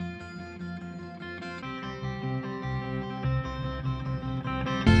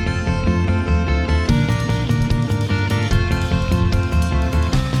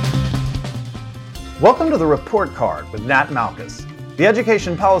Welcome to the Report Card with Nat Malkus, the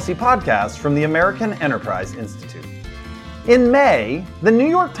education policy podcast from the American Enterprise Institute. In May, the New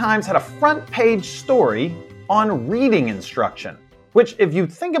York Times had a front page story on reading instruction, which, if you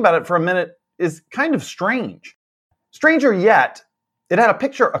think about it for a minute, is kind of strange. Stranger yet, it had a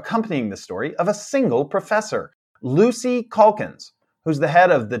picture accompanying the story of a single professor, Lucy Calkins, who's the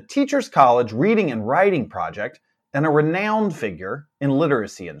head of the Teachers College Reading and Writing Project and a renowned figure in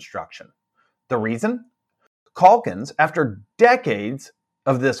literacy instruction. The reason? Calkins, after decades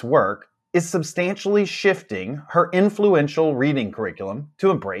of this work, is substantially shifting her influential reading curriculum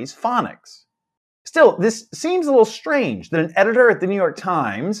to embrace phonics. Still, this seems a little strange that an editor at the New York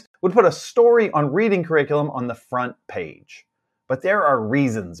Times would put a story on reading curriculum on the front page. But there are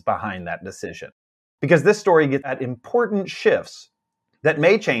reasons behind that decision, because this story gets at important shifts that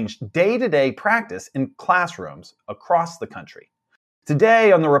may change day-to-day practice in classrooms across the country.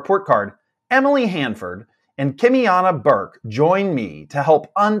 Today on the Report Card, Emily Hanford and Kymyona Burk join me to help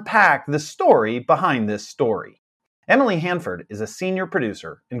unpack the story behind this story. Emily Hanford is a senior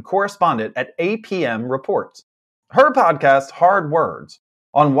producer and correspondent at APM Reports. Her podcast, Hard Words,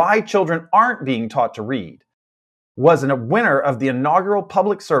 on why children aren't being taught to read, was a winner of the inaugural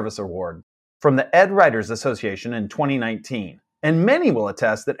Public Service Award from the Ed Writers Association in 2019. And many will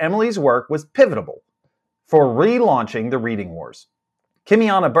attest that Emily's work was pivotal for relaunching the reading wars.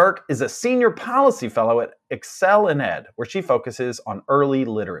 Kymyona Burk is a senior policy fellow at Excel in Ed, where she focuses on early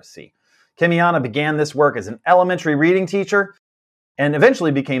literacy. Kymyona began this work as an elementary reading teacher and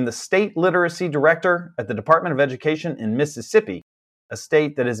eventually became the state literacy director at the Department of Education in Mississippi, a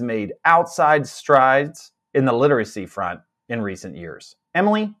state that has made outside strides in the literacy front in recent years.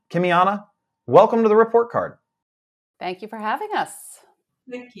 Emily, Kymyona, welcome to the Report Card. Thank you for having us.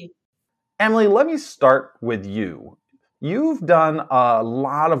 Thank you. Emily, let me start with you. You've done a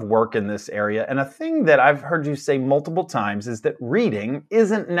lot of work in this area, and a thing that I've heard you say multiple times is that reading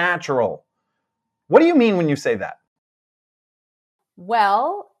isn't natural. What do you mean when you say that?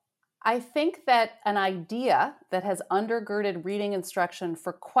 Well, I think that an idea that has undergirded reading instruction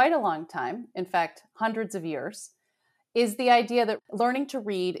for quite a long time, in fact, hundreds of years, is the idea that learning to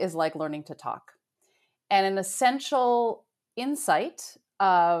read is like learning to talk. And an essential insight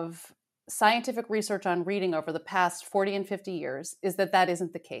of scientific research on reading over the past 40 and 50 years is that that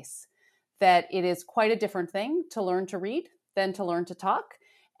isn't the case, that it is quite a different thing to learn to read than to learn to talk,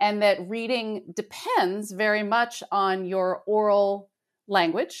 and that reading depends very much on your oral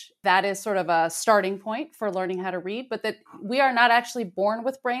language. That is sort of a starting point for learning how to read, but that we are not actually born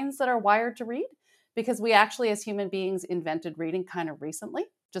with brains that are wired to read, because we actually, as human beings, invented reading kind of recently,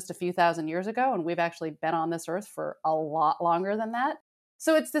 just a few thousand years ago, and we've actually been on this earth for a lot longer than that.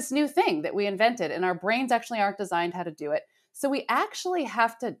 So it's this new thing that we invented, and our brains actually aren't designed how to do it. So we actually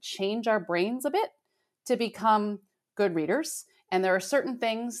have to change our brains a bit to become good readers. And there are certain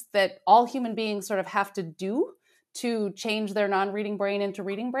things that all human beings sort of have to do to change their non-reading brain into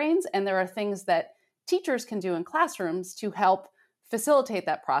reading brains. And there are things that teachers can do in classrooms to help facilitate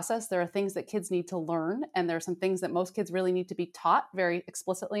that process. There are things that kids need to learn, and there are some things that most kids really need to be taught very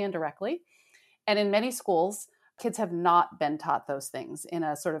explicitly and directly. And in many schools, kids have not been taught those things in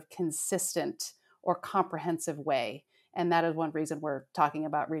a sort of consistent or comprehensive way. And that is one reason we're talking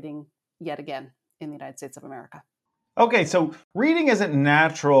about reading yet again in the United States of America. Okay, so reading isn't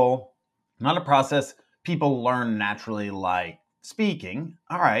natural, not a process people learn naturally like speaking.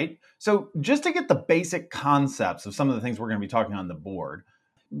 All right, so just to get the basic concepts of some of the things we're going to be talking on the board,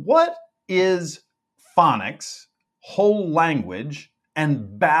 what is phonics, whole language,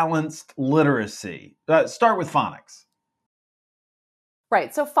 and balanced literacy? Start with phonics.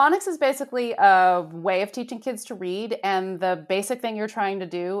 Right. So phonics is basically a way of teaching kids to read. And the basic thing you're trying to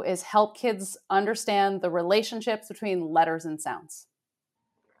do is help kids understand the relationships between letters and sounds.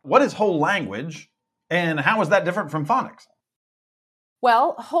 What is whole language, and how is that different from phonics?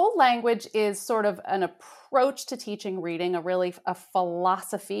 Well, whole language is sort of an approach to teaching reading, a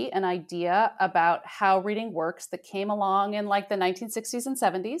philosophy, an idea about how reading works that came along in like the 1960s and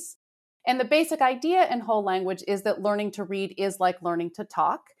 70s. And the basic idea in whole language is that learning to read is like learning to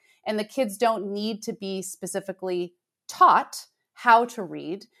talk, and the kids don't need to be specifically taught how to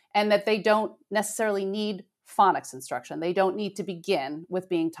read, and that they don't necessarily need phonics instruction. They don't need to begin with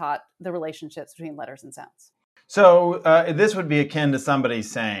being taught the relationships between letters and sounds. So this would be akin to somebody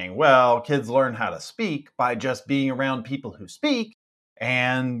saying, well, kids learn how to speak by just being around people who speak,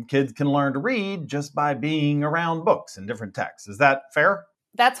 and kids can learn to read just by being around books and different texts. Is that fair?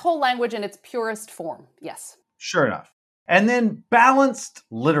 That's whole language in its purest form, yes. Sure enough. And then balanced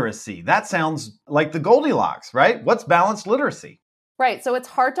literacy. That sounds like the Goldilocks, right? What's balanced literacy? Right. So it's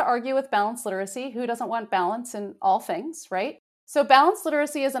hard to argue with balanced literacy. Who doesn't want balance in all things, right? So balanced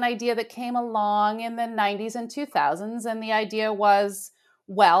literacy is an idea that came along in the 90s and 2000s. And the idea was,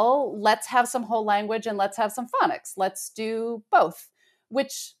 well, let's have some whole language and let's have some phonics. Let's do both,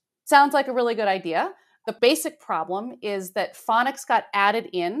 which sounds like a really good idea. The basic problem is that phonics got added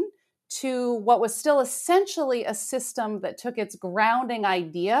in to what was still essentially a system that took its grounding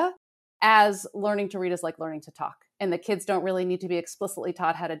idea as learning to read is like learning to talk. And the kids don't really need to be explicitly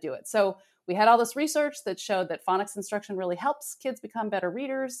taught how to do it. So we had all this research that showed that phonics instruction really helps kids become better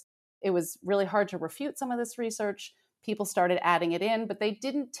readers. It was really hard to refute some of this research. People started adding it in, but they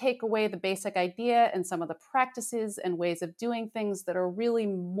didn't take away the basic idea and some of the practices and ways of doing things that are really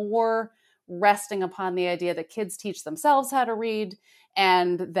more resting upon the idea that kids teach themselves how to read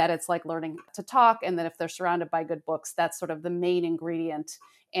and that it's like learning to talk. And that if they're surrounded by good books, that's sort of the main ingredient.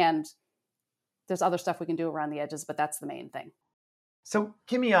 And there's other stuff we can do around the edges, but that's the main thing. So,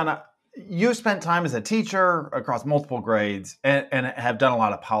 Kymyona, you spent time as a teacher across multiple grades and have done a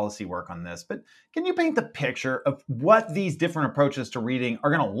lot of policy work on this. But can you paint the picture of what these different approaches to reading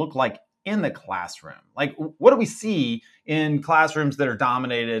are going to look like in the classroom? Like, what do we see in classrooms that are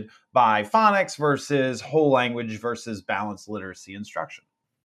dominated by phonics versus whole language versus balanced literacy instruction?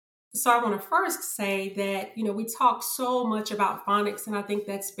 So I want to first say that, we talk so much about phonics, and I think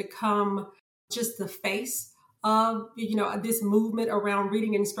that's become just the face of, this movement around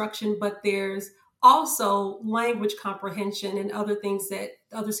reading instruction, but there's also language comprehension and other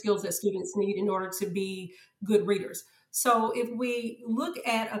skills that students need in order to be good readers. So if we look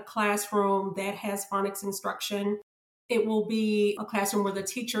at a classroom that has phonics instruction, it will be a classroom where the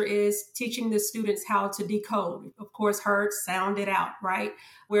teacher is teaching the students how to decode, of course, heard, sound it out, right?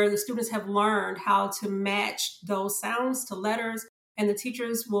 Where the students have learned how to match those sounds to letters, and the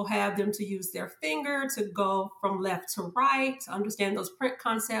teachers will have them to use their finger to go from left to right, to understand those print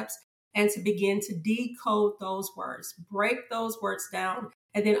concepts, and to begin to decode those words, break those words down,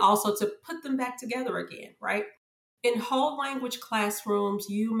 and then also to put them back together again, right? In whole language classrooms,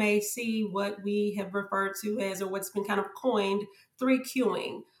 you may see what we have referred to as, or what's been kind of coined,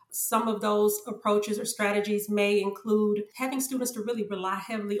 3Qing. Some of those approaches or strategies may include having students to really rely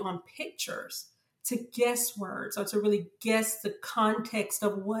heavily on pictures to guess words or to really guess the context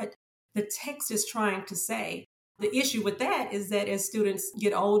of what the text is trying to say. The issue with that is that as students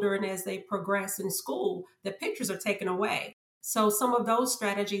get older and as they progress in school, the pictures are taken away. So some of those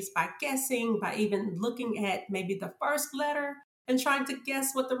strategies, by guessing, by even looking at maybe the first letter and trying to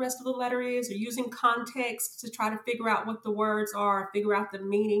guess what the rest of the letter is, or using context to try to figure out what the words are, figure out the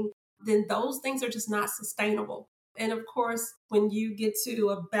meaning, then those things are just not sustainable. And of course, when you get to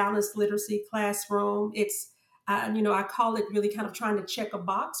a balanced literacy classroom, it's, I call it really kind of trying to check a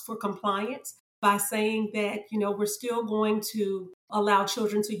box for compliance by saying that, we're still going to allow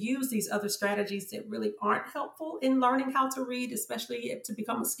children to use these other strategies that really aren't helpful in learning how to read, especially to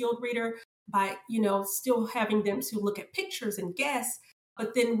become a skilled reader, by, still having them to look at pictures and guess.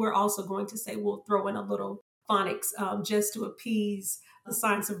 But then we're also going to say we'll throw in a little phonics just to appease the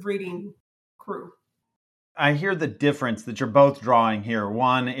science of reading crew. I hear the difference that you're both drawing here.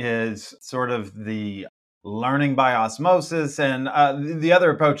 One is sort of the learning by osmosis, and the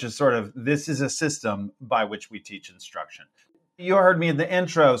other approach is sort of, this is a system by which we teach instruction. You heard me in the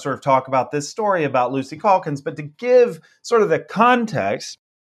intro sort of talk about this story about Lucy Calkins, but to give sort of the context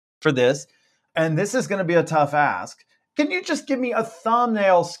for this, and this is going to be a tough ask, can you just give me a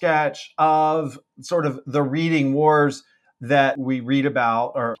thumbnail sketch of sort of the reading wars that we read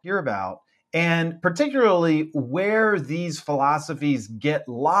about or hear about, and particularly where these philosophies get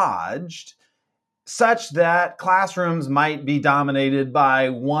lodged, such that classrooms might be dominated by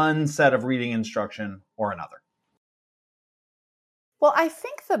one set of reading instruction or another? Well, I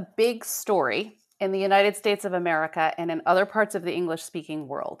think the big story in the United States of America and in other parts of the English-speaking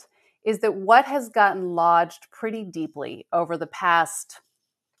world is that what has gotten lodged pretty deeply over the past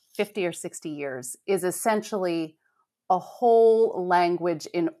 50 or 60 years is essentially a whole language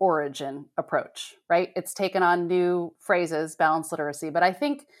in origin approach, right? It's taken on new phrases, balanced literacy. But I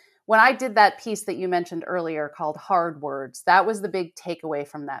think when I did that piece that you mentioned earlier called Hard Words, that was the big takeaway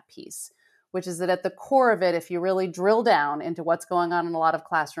from that piece, which is that at the core of it, if you really drill down into what's going on in a lot of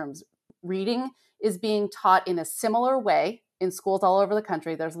classrooms, reading is being taught in a similar way in schools all over the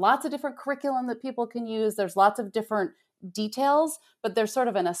country. There's lots of different curriculum that people can use. There's lots of different details, but there's sort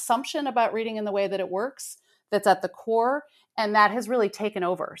of an assumption about reading in the way that it works that's at the core, and that has really taken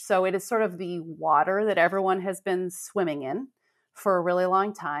over. So it is sort of the water that everyone has been swimming in for a really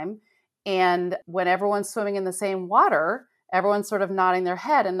long time. And when everyone's swimming in the same water, everyone's sort of nodding their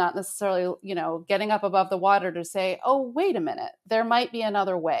head and not necessarily, getting up above the water to say, oh, wait a minute, there might be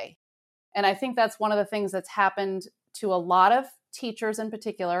another way. And I think that's one of the things that's happened to a lot of teachers in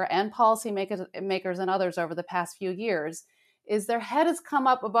particular and policy makers and others over the past few years, is their head has come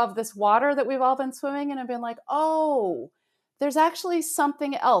up above this water that we've all been swimming in and been like, oh, there's actually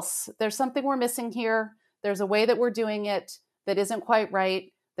something else. There's something we're missing here. There's a way that we're doing it that isn't quite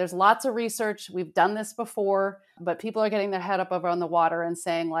right. There's lots of research. We've done this before, but people are getting their head up over on the water and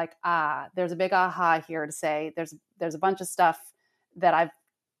saying like, there's a big aha here to say there's a bunch of stuff that I've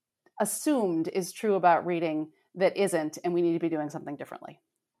assumed is true about reading that isn't, and we need to be doing something differently.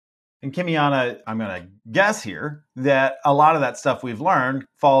 And Kymyona, I'm going to guess here that a lot of that stuff we've learned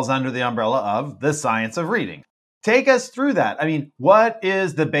falls under the umbrella of the science of reading. Take us through that. I mean, what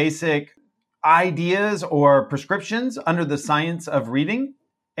is the basic ideas or prescriptions under the science of reading?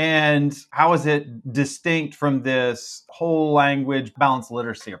 And how is it distinct from this whole language balanced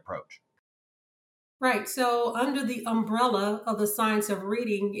literacy approach? Right. So under the umbrella of the science of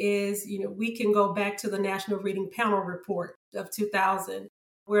reading is, we can go back to the National Reading Panel Report of 2000,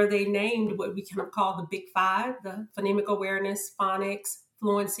 where they named what we kind of call the Big Five: the phonemic awareness, phonics,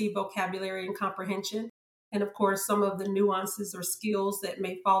 fluency, vocabulary, and comprehension. And of course, some of the nuances or skills that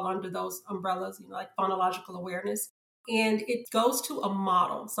may fall under those umbrellas, like phonological awareness. And it goes to a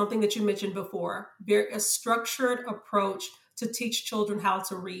model, something that you mentioned before, a structured approach to teach children how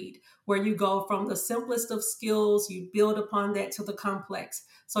to read, where you go from the simplest of skills, you build upon that to the complex.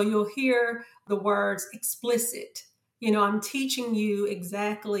 So you'll hear the words explicit. I'm teaching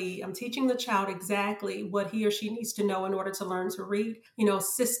the child exactly what he or she needs to know in order to learn to read.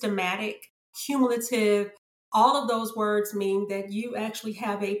 Systematic, cumulative, all of those words mean that you actually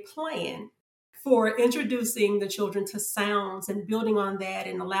have a plan for introducing the children to sounds and building on that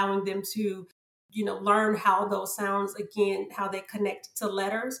and allowing them to learn how those sounds, again, how they connect to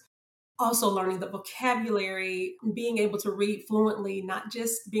letters. Also learning the vocabulary, being able to read fluently, not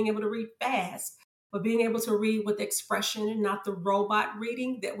just being able to read fast, but being able to read with expression and not the robot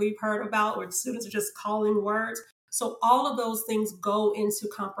reading that we've heard about where students are just calling words. So all of those things go into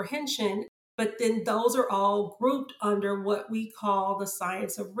comprehension, but then those are all grouped under what we call the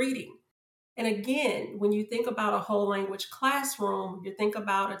science of reading. And again, when you think about a whole language classroom, you think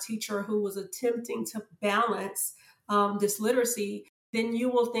about a teacher who was attempting to balance this literacy, then you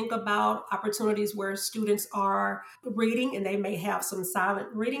will think about opportunities where students are reading and they may have some silent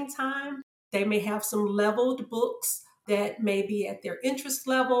reading time. They may have some leveled books that may be at their interest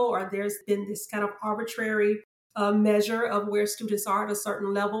level, or there's been this kind of arbitrary measure of where students are at a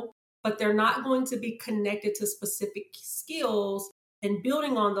certain level, but they're not going to be connected to specific skills and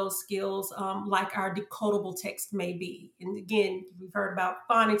building on those skills like our decodable text may be. And again, we've heard about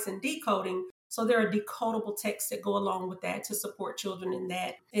phonics and decoding. So there are decodable texts that go along with that to support children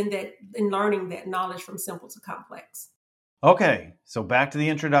in learning that knowledge from simple to complex. Okay, so back to the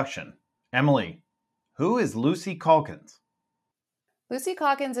introduction. Emily, who is Lucy Calkins? Lucy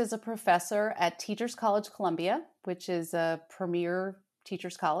Calkins is a professor at Teachers College Columbia, which is a premier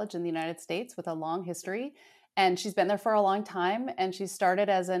teachers college in the United States with a long history. And she's been there for a long time. And she started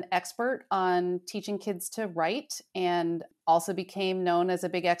as an expert on teaching kids to write and also became known as a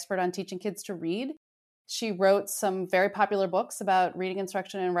big expert on teaching kids to read. She wrote some very popular books about reading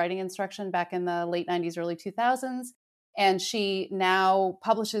instruction and writing instruction back in the late 90s, early 2000s. And she now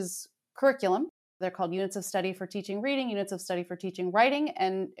publishes curriculum. They're called Units of Study for Teaching Reading, Units of Study for Teaching Writing.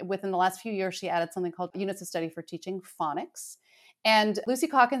 And within the last few years, she added something called Units of Study for Teaching Phonics. And Lucy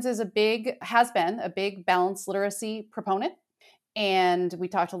Calkins has been a big balanced literacy proponent. And we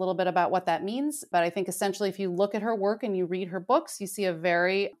talked a little bit about what that means. But I think essentially, if you look at her work and you read her books, you see a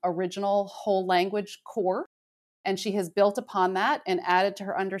very original whole language core. And she has built upon that and added to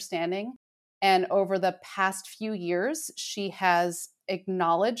her understanding. And over the past few years, she has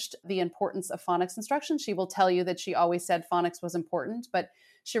acknowledged the importance of phonics instruction. She will tell you that she always said phonics was important, but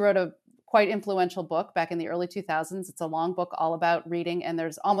she wrote a quite influential book back in the early 2000s. It's a long book all about reading, and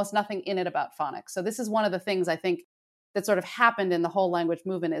there's almost nothing in it about phonics. So this is one of the things I think that sort of happened in the whole language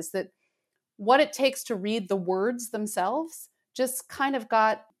movement is that what it takes to read the words themselves just kind of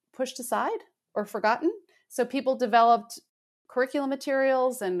got pushed aside or forgotten. So people developed curriculum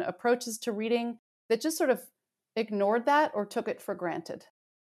materials and approaches to reading that just sort of ignored that or took it for granted.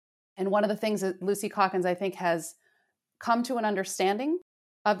 And one of the things that Lucy Calkins, I think, has come to an understanding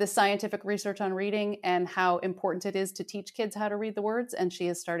of the scientific research on reading and how important it is to teach kids how to read the words. And she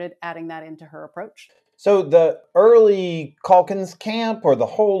has started adding that into her approach. So the early Calkins camp or the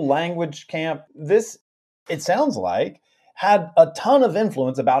whole language camp, this, it sounds like, had a ton of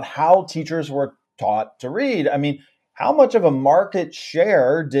influence about how teachers were taught to read. I mean, How much of a market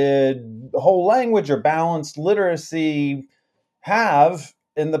share did whole language or balanced literacy have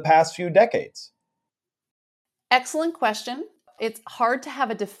in the past few decades? Excellent question. It's hard to have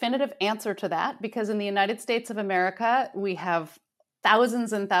a definitive answer to that because in the United States of America, we have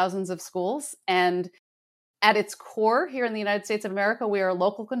thousands and thousands of schools. And at its core, here in the United States of America, we are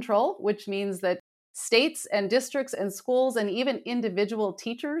local control, which means that states and districts and schools and even individual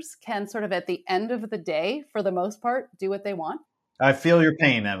teachers can sort of at the end of the day, for the most part, do what they want. I feel your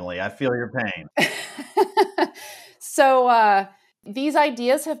pain, Emily. I feel your pain. So these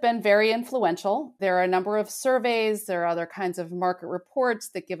ideas have been very influential. There are a number of surveys. There are other kinds of market reports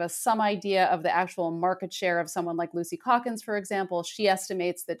that give us some idea of the actual market share of someone like Lucy Calkins, for example. She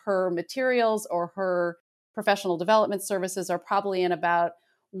estimates that her materials or her professional development services are probably in about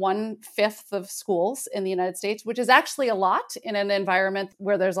 1/5 of schools in the United States, which is actually a lot in an environment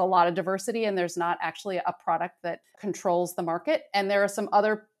where there's a lot of diversity and there's not actually a product that controls the market. And there are some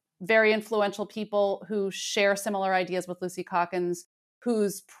other very influential people who share similar ideas with Lucy Calkins,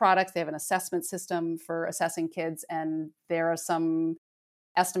 whose products, they have an assessment system for assessing kids. And there are some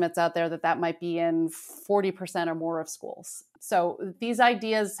estimates out there that might be in 40% or more of schools. So these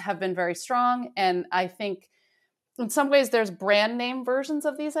ideas have been very strong. And I think in some ways there's brand name versions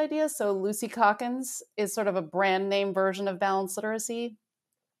of these ideas. So Lucy Calkins is sort of a brand name version of balanced literacy.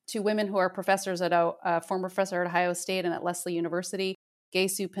 Two women who are professors at a former professor at Ohio State and at Lesley University, Gay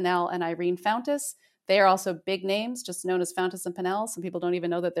Sue Pinnell and Irene Fountas. They are also big names, just known as Fountas and Pinnell. Some people don't even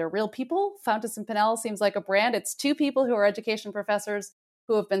know that they're real people. Fountas and Pinnell seems like a brand. It's two people who are education professors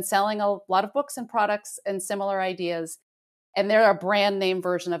who have been selling a lot of books and products and similar ideas. And they're a brand name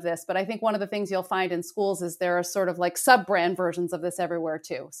version of this. But I think one of the things you'll find in schools is there are sort of like sub-brand versions of this everywhere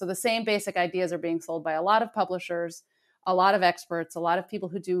too. So the same basic ideas are being sold by a lot of publishers, a lot of experts, a lot of people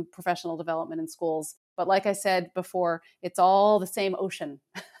who do professional development in schools. But like I said before, it's all the same ocean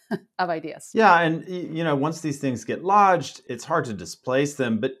of ideas. Yeah. And, once these things get lodged, it's hard to displace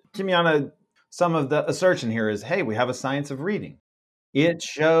them. But Kymyona, some of the assertion here is, hey, we have a science of reading. It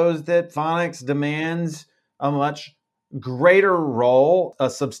shows that phonics demands a much greater role, a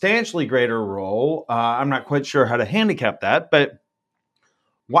substantially greater role. I'm not quite sure how to handicap that, but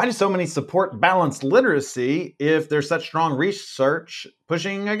why do so many support balanced literacy if there's such strong research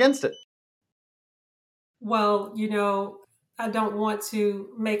pushing against it? Well, I don't want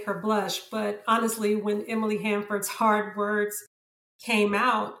to make her blush, but honestly, when Emily Hanford's Hard Words came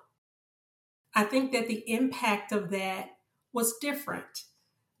out, I think that the impact of that was different.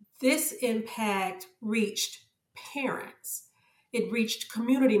 This impact reached parents. It reached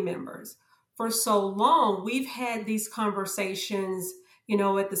community members. For so long, we've had these conversations,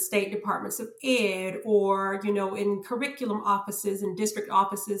 at the state departments of ed or, in curriculum offices and district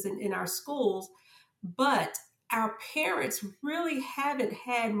offices in our schools. But our parents really haven't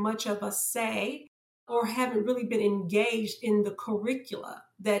had much of a say or haven't really been engaged in the curricula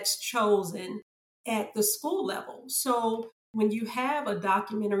that's chosen at the school level. So when you have a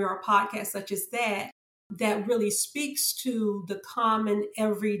documentary or a podcast such as that really speaks to the common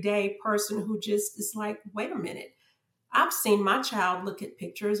everyday person who just is like, wait a minute, I've seen my child look at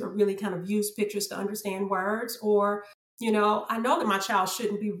pictures or really kind of use pictures to understand words, or, I know that my child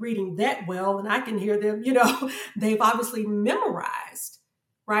shouldn't be reading that well, and I can hear them, they've obviously memorized,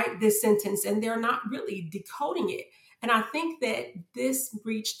 right, this sentence, and they're not really decoding it. And I think that this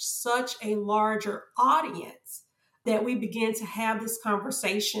reached such a larger audience that we began to have this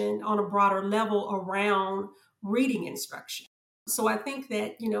conversation on a broader level around reading instruction. So I think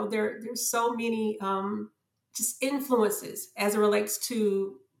that, there's so many just influences as it relates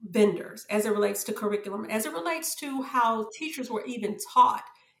to vendors, as it relates to curriculum, as it relates to how teachers were even taught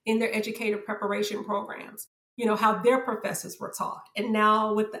in their educator preparation programs, how their professors were taught. And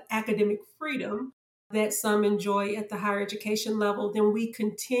now with the academic freedom that some enjoy at the higher education level, then we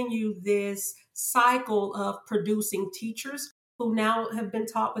continue this cycle of producing teachers who now have been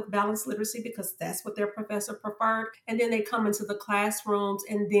taught with balanced literacy because that's what their professor preferred. And then they come into the classrooms,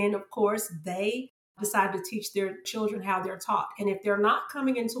 and then, of course, they decide to teach their children how they're taught. And if they're not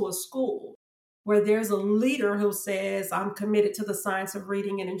coming into a school where there's a leader who says, I'm committed to the science of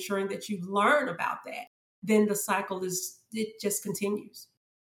reading and ensuring that you learn about that, then the cycle it just continues.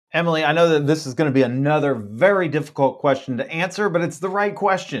 Emily, I know that this is going to be another very difficult question to answer, but it's the right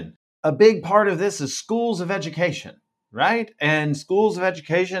question. A big part of this is schools of education, right? And schools of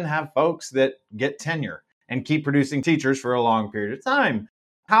education have folks that get tenure and keep producing teachers for a long period of time.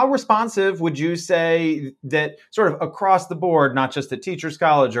 How responsive would you say that sort of across the board, not just at Teachers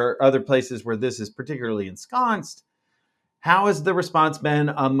College or other places where this is particularly ensconced, How has the response been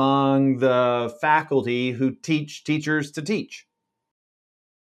among the faculty who teach teachers to teach?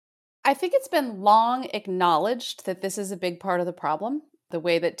 I think it's been long acknowledged that this is a big part of the problem, the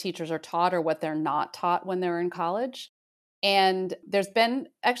way that teachers are taught or what they're not taught when they're in college. And there's been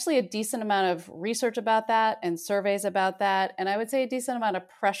actually a decent amount of research about that and surveys about that. And I would say a decent amount of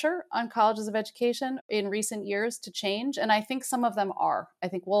pressure on colleges of education in recent years to change. And I think some of them are. I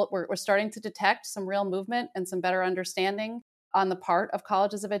think we're starting to detect some real movement and some better understanding on the part of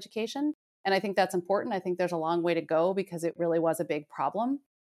colleges of education. And I think that's important. I think there's a long way to go because it really was a big problem.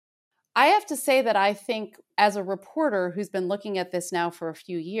 I have to say that I think as a reporter who's been looking at this now for a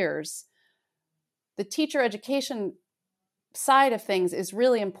few years, the teacher education side of things is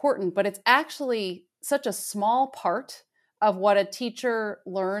really important, but it's actually such a small part of what a teacher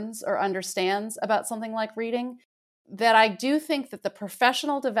learns or understands about something like reading that I do think that the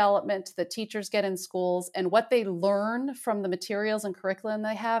professional development that teachers get in schools and what they learn from the materials and curriculum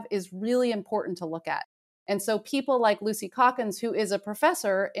they have is really important to look at. And so people like Lucy Calkins, who is a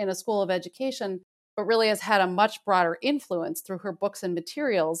professor in a school of education, but really has had a much broader influence through her books and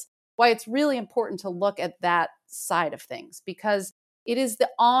materials, why it's really important to look at that side of things, because it is the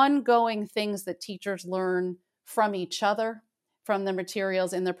ongoing things that teachers learn from each other, from the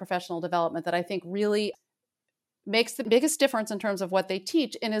materials in their professional development that I think really makes the biggest difference in terms of what they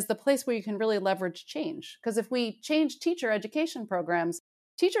teach and is the place where you can really leverage change. Because if we change teacher education programs,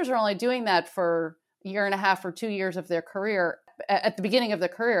 teachers are only doing that for a year and a half or 2 years of their career, at the beginning of their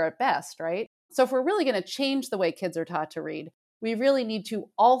career at best, right? So if we're really going to change the way kids are taught to read, we really need to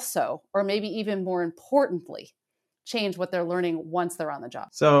also, or maybe even more importantly, change what they're learning once they're on the job.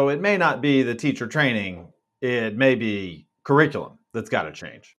 So it may not be the teacher training, it may be curriculum that's got to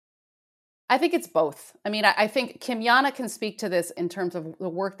change. I think it's both. I mean, I think Kymyona can speak to this in terms of the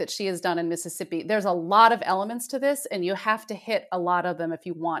work that she has done in Mississippi. There's a lot of elements to this, and you have to hit a lot of them if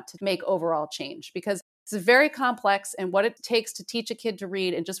you want to make overall change, because it's very complex, and what it takes to teach a kid to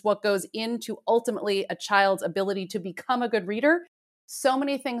read and just what goes into ultimately a child's ability to become a good reader. So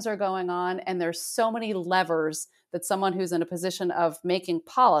many things are going on, and there's so many levers that someone who's in a position of making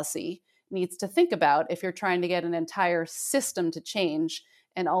policy needs to think about if you're trying to get an entire system to change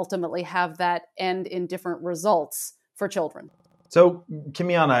and ultimately have that end in different results for children. So,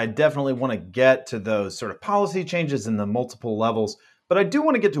 Kymyona, I definitely want to get to those sort of policy changes in the multiple levels, but I do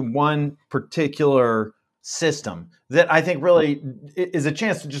want to get to one particular system that I think really is a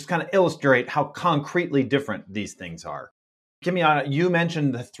chance to just kind of illustrate how concretely different these things are. Kymyona, you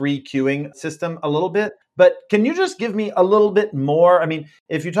mentioned the 3 queuing system a little bit, but can you just give me a little bit more? I mean,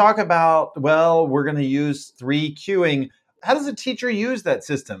 if you talk about, well, we're going to use 3 queuing, how does a teacher use that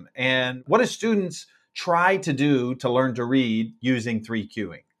system? And what do students try to do to learn to read using 3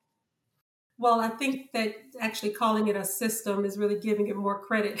 queuing? Well, I think that actually calling it a system is really giving it more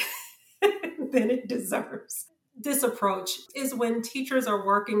credit than it deserves. This approach is when teachers are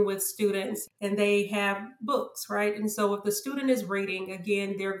working with students and they have books, right? And so if the student is reading,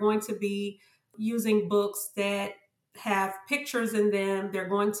 again, they're going to be using books that have pictures in them. They're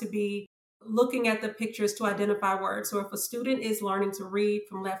going to be looking at the pictures to identify words. So if a student is learning to read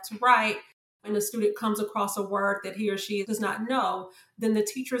from left to right, and a student comes across a word that he or she does not know, then the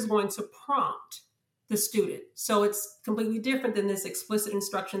teacher is going to prompt the student. So it's completely different than this explicit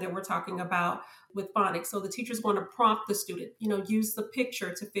instruction that we're talking about with phonics. So the teacher is going to prompt the student, use the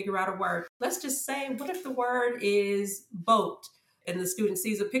picture to figure out a word. Let's just say, what if the word is boat? And the student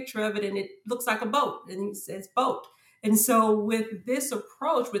sees a picture of it and it looks like a boat and he says boat. And so with this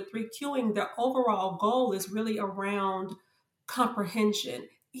approach, with 3 queuing, the overall goal is really around comprehension.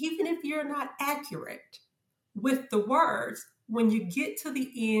 Even if you're not accurate with the words, when you get to the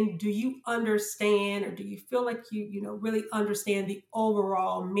end, do you understand, or do you feel like you really understand the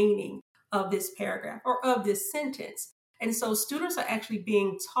overall meaning of this paragraph or of this sentence? And so students are actually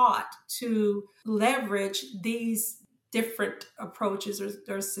being taught to leverage these different approaches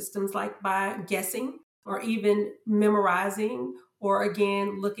or systems, like by guessing or even memorizing, or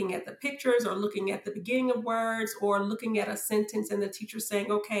again, looking at the pictures or looking at the beginning of words or looking at a sentence and the teacher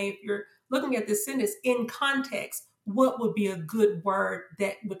saying, okay, if you're looking at this sentence in context, what would be a good word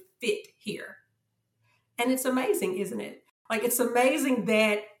that would fit here? And it's amazing, isn't it? Like, it's amazing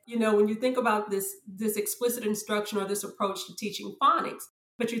that, when you think about this explicit instruction or this approach to teaching phonics,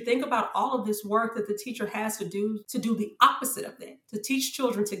 but you think about all of this work that the teacher has to do the opposite of that, to teach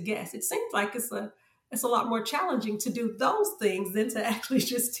children to guess. It seems like it's a lot more challenging to do those things than to actually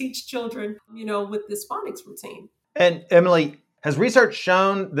just teach children, with this phonics routine. And Emily, has research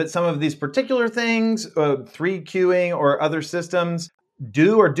shown that some of these particular things, 3 queuing or other systems,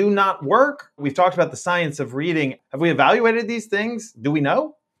 do or do not work? We've talked about the science of reading. Have we evaluated these things? Do we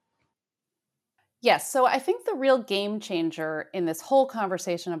know? Yes. So I think the real game changer in this whole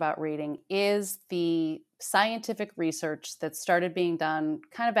conversation about reading is the scientific research that started being done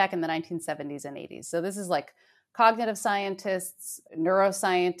kind of back in the 1970s and 80s. So this is like cognitive scientists,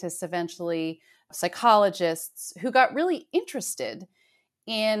 neuroscientists, eventually psychologists who got really interested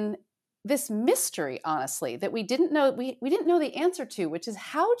in this mystery, honestly, that we didn't know we didn't know the answer to, which is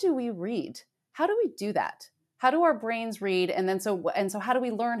how do we read? How do we do that? How do our brains read? And so how do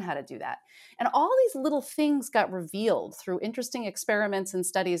we learn how to do that? And all these little things got revealed through interesting experiments and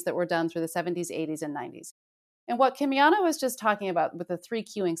studies that were done through the 70s, 80s, and 90s. And what Kymyona was just talking about with the 3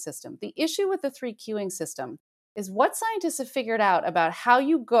 cueing system, the issue with the 3 cueing system is what scientists have figured out about how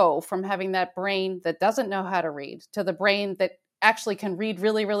you go from having that brain that doesn't know how to read to the brain that actually can read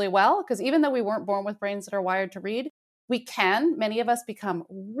really, really well. Because even though we weren't born with brains that are wired to read, many of us become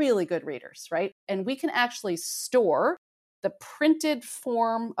really good readers, right? And we can actually store the printed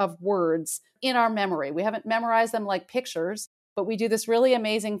form of words in our memory. We haven't memorized them like pictures, but we do this really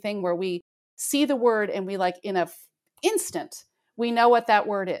amazing thing where we see the word and we like in an instant, we know what that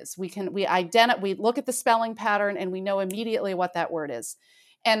word is. We look at the spelling pattern and we know immediately what that word is.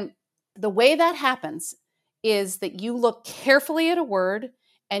 And the way that happens is that you look carefully at a word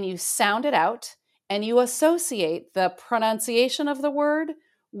and you sound it out and you associate the pronunciation of the word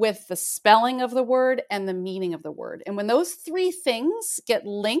with the spelling of the word and the meaning of the word. And when those 3 things get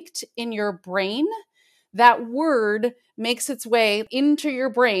linked in your brain, that word makes its way into your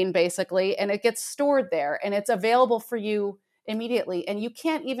brain, basically, and it gets stored there and it's available for you immediately. And you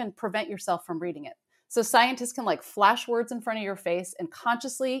can't even prevent yourself from reading it. So scientists can like flash words in front of your face and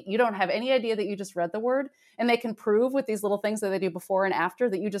consciously, you don't have any idea that you just read the word. And they can prove with these little things that they do before and after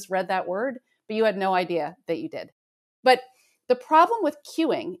that you just read that word, but you had no idea that you did. But the problem with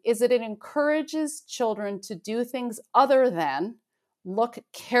cueing is that it encourages children to do things other than look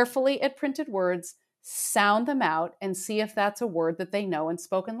carefully at printed words, sound them out, and see if that's a word that they know in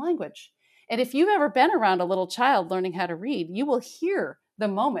spoken language. And if you've ever been around a little child learning how to read, you will hear the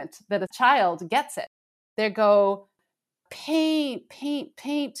moment that a child gets it. They go, paint, paint,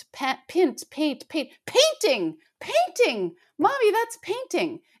 paint, paint, paint, paint, painting, painting. Mommy, that's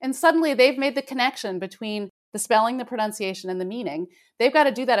painting. And suddenly they've made the connection between the spelling, the pronunciation, and the meaning. They've got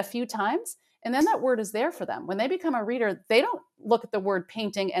to do that a few times. And then that word is there for them. When they become a reader, they don't look at the word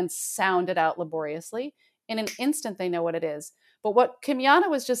painting and sound it out laboriously. In an instant, they know what it is. But what Kymyona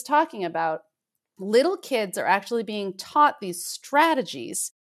was just talking about, little kids are actually being taught these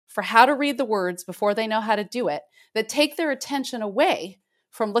strategies for how to read the words before they know how to do it that take their attention away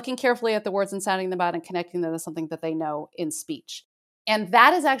from looking carefully at the words and sounding them out and connecting them to something that they know in speech. And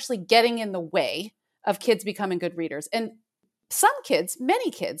that is actually getting in the way of kids becoming good readers. And some kids, many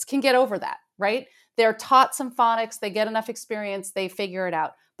kids, can get over that, right? They're taught some phonics, they get enough experience, they figure it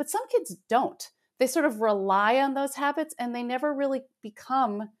out. But some kids don't. They sort of rely on those habits and they never really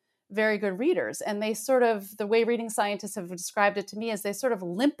become very good readers. And they sort of, the way reading scientists have described it to me is they sort of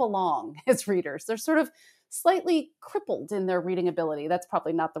limp along as readers. They're sort of slightly crippled in their reading ability. That's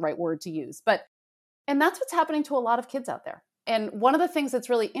probably not the right word to use, and that's what's happening to a lot of kids out there. And one of the things that's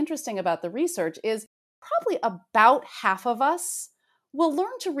really interesting about the research is probably about half of us will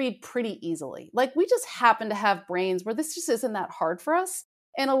learn to read pretty easily. Like we just happen to have brains where this just isn't that hard for us,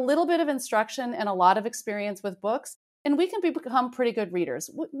 and a little bit of instruction and a lot of experience with books. And we can become pretty good readers.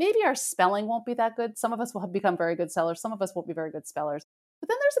 Maybe our spelling won't be that good. Some of us will become very good spellers. Some of us won't be very good spellers. But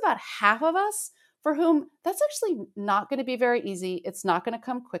then there's about half of us for whom that's actually not going to be very easy. It's not going to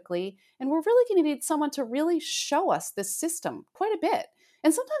come quickly. And we're really going to need someone to really show us this system quite a bit.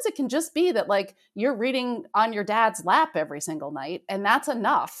 And sometimes it can just be that like you're reading on your dad's lap every single night and that's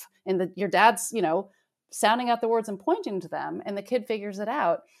enough. And your dad's, sounding out the words and pointing to them and the kid figures it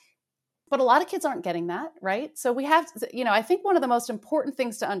out. But a lot of kids aren't getting that, right? So we have, I think one of the most important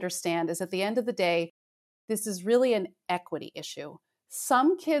things to understand is at the end of the day, this is really an equity issue.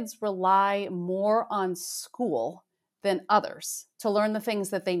 Some kids rely more on school than others to learn the things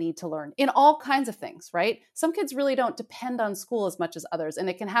that they need to learn in all kinds of things, right? Some kids really don't depend on school as much as others, and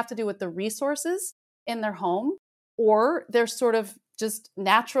it can have to do with the resources in their home or their sort of just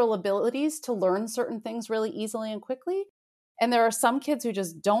natural abilities to learn certain things really easily and quickly. And there are some kids who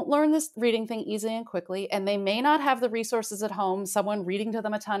just don't learn this reading thing easily and quickly, and they may not have the resources at home, someone reading to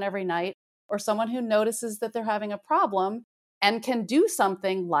them a ton every night, or someone who notices that they're having a problem and can do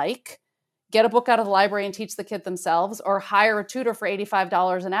something like get a book out of the library and teach the kid themselves, or hire a tutor for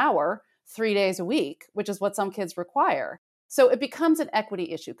 $85 an hour, 3 days a week, which is what some kids require. So it becomes an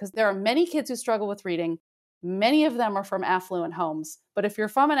equity issue because there are many kids who struggle with reading. Many of them are from affluent homes. But if you're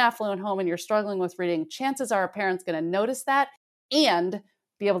from an affluent home and you're struggling with reading, chances are a parent's going to notice that and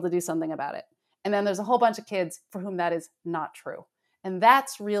be able to do something about it. And then there's a whole bunch of kids for whom that is not true. And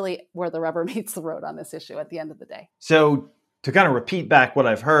that's really where the rubber meets the road on this issue at the end of the day. So to kind of repeat back what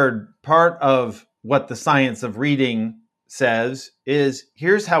I've heard, part of what the science of reading says is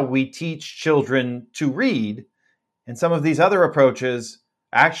here's how we teach children to read. And some of these other approaches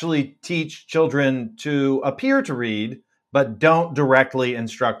actually teach children to appear to read, but don't directly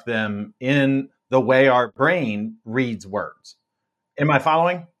instruct them in the way our brain reads words. Am I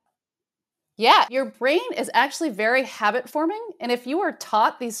following? Yeah, your brain is actually very habit forming. And if you are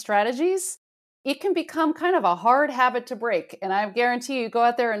taught these strategies, it can become kind of a hard habit to break. And I guarantee you go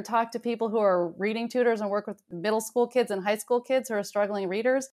out there and talk to people who are reading tutors and work with middle school kids and high school kids who are struggling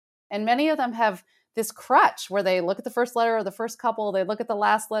readers. And many of them have this crutch where they look at the first letter or the first couple, they look at the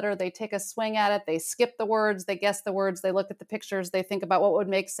last letter, they take a swing at it, they skip the words, they guess the words, they look at the pictures, they think about what would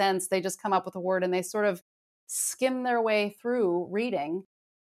make sense, they just come up with a word and they sort of skim their way through reading.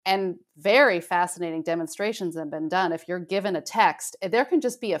 And very fascinating demonstrations have been done. If you're given a text, there can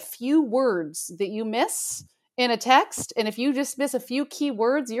just be a few words that you miss in a text. And if you just miss a few key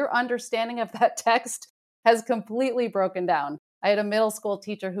words, your understanding of that text has completely broken down. I had a middle school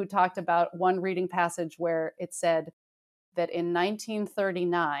teacher who talked about one reading passage where it said that in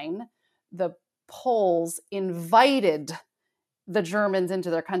 1939, the Poles invited the Germans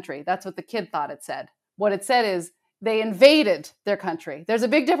into their country. That's what the kid thought it said. What it said is, they invaded their country. There's a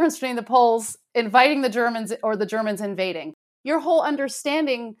big difference between the Poles inviting the Germans or the Germans invading. Your whole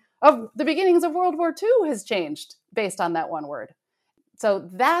understanding of the beginnings of World War II has changed based on that one word. So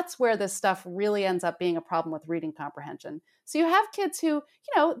that's where this stuff really ends up being a problem with reading comprehension. So you have kids who,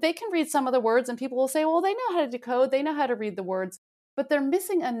 they can read some of the words and people will say, well, they know how to decode, they know how to read the words, but they're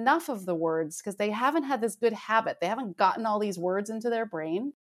missing enough of the words because they haven't had this good habit. They haven't gotten all these words into their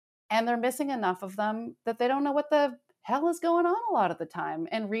brain. And they're missing enough of them that they don't know what the hell is going on a lot of the time.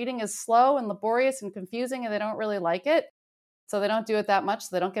 And reading is slow and laborious and confusing, and they don't really like it. So they don't do it that much,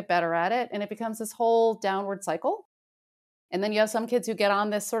 so they don't get better at it. And it becomes this whole downward cycle. And then you have some kids who get on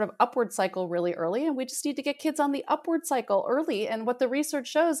this sort of upward cycle really early, and we just need to get kids on the upward cycle early. And what the research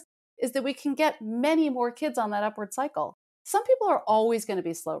shows is that we can get many more kids on that upward cycle. Some people are always going to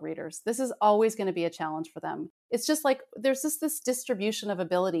be slow readers. This is always going to be a challenge for them. It's just like there's just this distribution of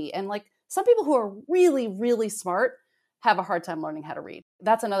ability. And like some people who are really, really smart have a hard time learning how to read.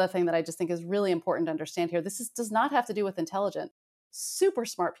 That's another thing that I just think is really important to understand here. Does not have to do with intelligent. Super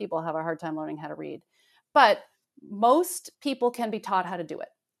smart people have a hard time learning how to read. But most people can be taught how to do it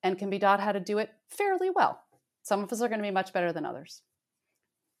and can be taught how to do it fairly well. Some of us are going to be much better than others.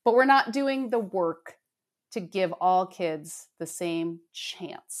 But we're not doing the work to give all kids the same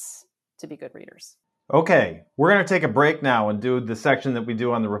chance to be good readers. Okay, we're going to take a break now and do the section that we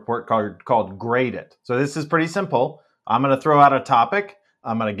do on the report called Grade It. So this is pretty simple. I'm going to throw out a topic.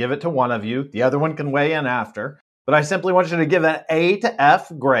 I'm going to give it to one of you. The other one can weigh in after. But I simply want you to give an A to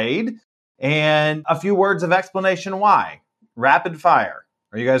F grade and a few words of explanation why. Rapid fire.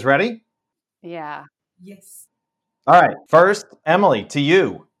 Are you guys ready? Yeah. Yes. All right. First, Emily, to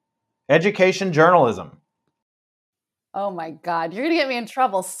you. Education journalism. Oh my God, you're going to get me in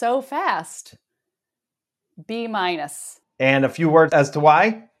trouble so fast. B-. And a few words as to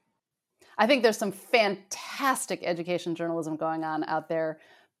why? I think there's some fantastic education journalism going on out there,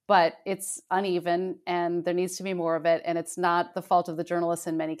 but it's uneven and there needs to be more of it. And it's not the fault of the journalists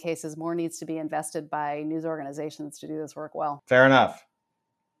in many cases. More needs to be invested by news organizations to do this work well. Fair enough.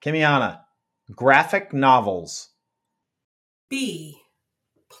 Kymyona, graphic novels. B+.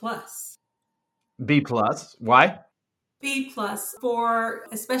 B+. Why? B+ for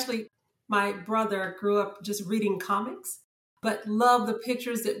especially my brother grew up just reading comics, but loved the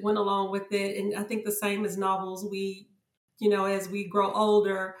pictures that went along with it. And I think the same as novels, as we grow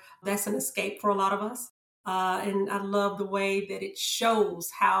older, that's an escape for a lot of us. And I love the way that it shows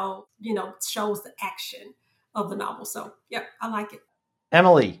how, shows the action of the novel. So, yeah, I like it.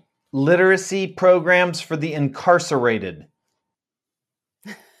 Emily, literacy programs for the incarcerated.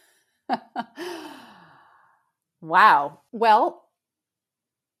 Wow. Well,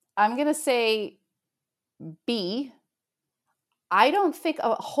 I'm going to say B. I don't think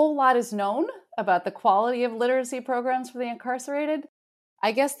a whole lot is known about the quality of literacy programs for the incarcerated.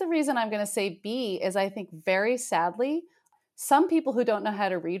 I guess the reason I'm going to say B is I think very sadly, some people who don't know how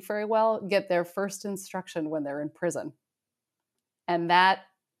to read very well get their first instruction when they're in prison. And that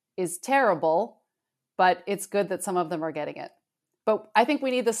is terrible, but it's good that some of them are getting it. But I think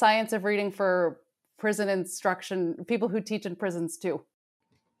we need the science of reading for prison instruction, people who teach in prisons too.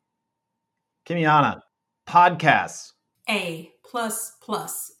 Kymyona, Podcasts. A plus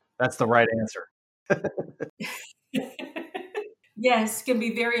plus. That's the right answer. Yes, can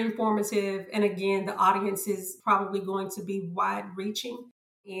be very informative. And again, the audience is probably going to be wide reaching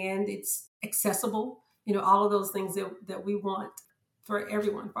and it's accessible. All of those things that we want for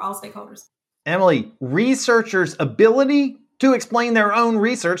everyone, for all stakeholders. Emily, researchers' ability to explain their own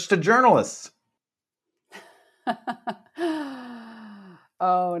research to journalists.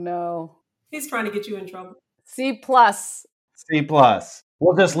 Oh, no. He's trying to get you in trouble. C plus. C plus.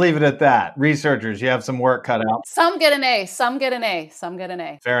 We'll just leave it at that. Researchers, you have some work cut out. Some get an A. Some get an A. Some get an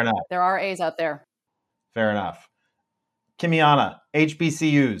A. Fair enough. There are A's out there. Fair enough. Kymyona,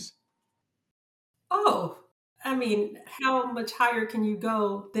 HBCUs. Oh, I mean, how much higher can you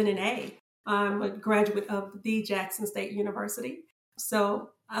go than an A? I'm a graduate of the Jackson State University.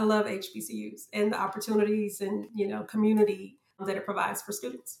 So I love HBCUs and the opportunities and, community that it provides for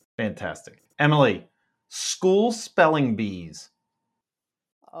students. Fantastic. Emily, school spelling bees.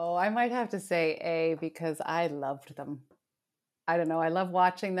 Oh, I might have to say A because I loved them. I don't know. I love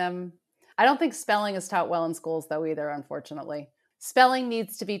watching them. I don't think spelling is taught well in schools, though, either, unfortunately. Spelling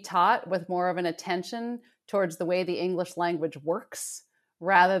needs to be taught with more of an attention towards the way the English language works,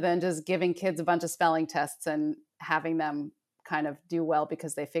 rather than just giving kids a bunch of spelling tests and having them kind of do well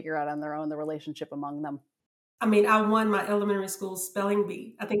because they figure out on their own the relationship among them. I mean, I won my elementary school spelling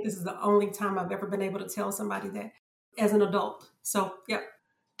bee. I think this is the only time I've ever been able to tell somebody that as an adult. So, yeah.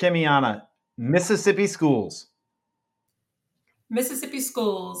 Kymyona, Mississippi schools. Mississippi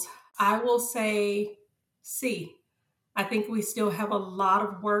schools, I will say C. I think we still have a lot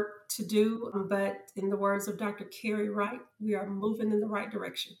of work to do, but in the words of Dr. Carey Wright, we are moving in the right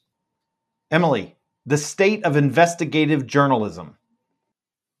direction. Emily, the state of investigative journalism.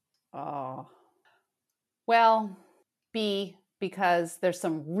 Oh, well, B, because there's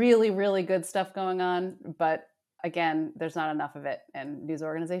some really, really good stuff going on, but again, there's not enough of it, and news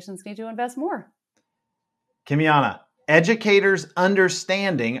organizations need to invest more. Kymyona, educators'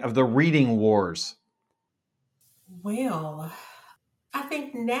 understanding of the reading wars. Well, I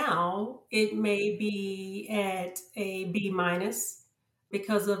think now it may be at a B minus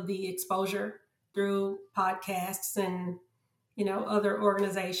because of the exposure through podcasts and other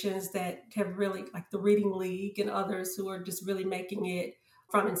organizations that have really, like the Reading League and others who are just really making it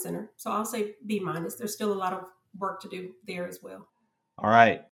front and center. So I'll say B minus. There's still a lot of work to do there as well. All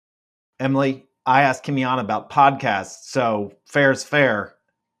right. Emily, I asked Kymyona about podcasts, so fair's fair.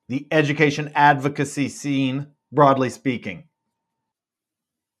 The education advocacy scene, broadly speaking.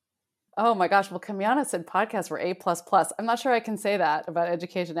 Oh my gosh. Well, Kymyona said podcasts were A++. I'm not sure I can say that about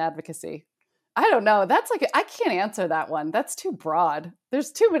education advocacy. I don't know. That's I can't answer that one. That's too broad.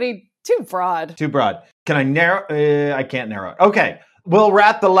 There's too broad. Too broad. Can I narrow? I can't narrow it. Okay. We'll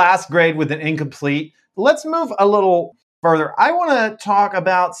wrap the last grade with an incomplete. Let's move a little further. I want to talk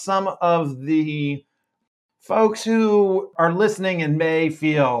about some of the folks who are listening and may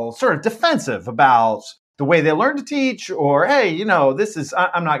feel sort of defensive about the way they learn to teach, or, hey,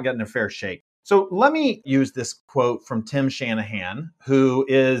 I'm not getting a fair shake. So let me use this quote from Tim Shanahan, who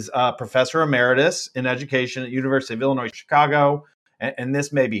is a professor emeritus in education at University of Illinois, Chicago. And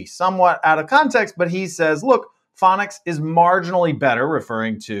this may be somewhat out of context, but he says, look, phonics is marginally better,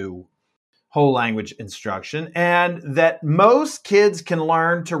 referring to whole language instruction, and that most kids can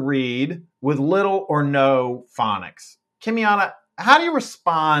learn to read with little or no phonics. Kymyona, how do you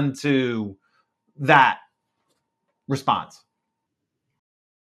respond to that response?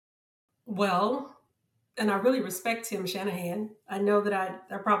 Well, and I really respect Tim Shanahan. I know that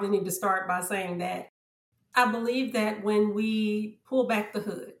I probably need to start by saying that I believe that when we pull back the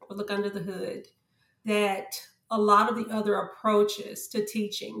hood, or look under the hood, that a lot of the other approaches to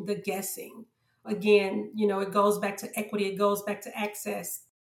teaching, the guessing, again, it goes back to equity, it goes back to access.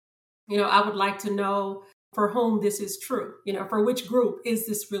 I would like to know for whom this is true, for which group is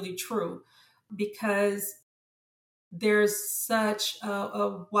this really true? Because there's such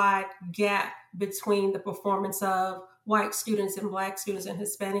a wide gap between the performance of white students and Black students and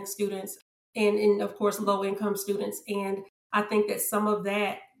Hispanic students and of course, low-income students. And I think that some of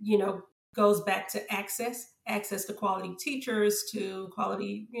that, goes back to access to quality teachers, to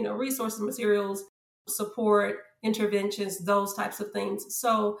quality, resources, materials, support, interventions, those types of things.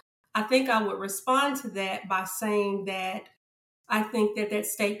 So I think I would respond to that by saying that I think that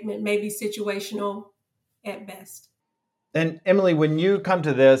statement may be situational at best. And Emily, when you come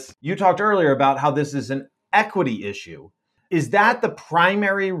to this, you talked earlier about how this is an equity issue. Is that the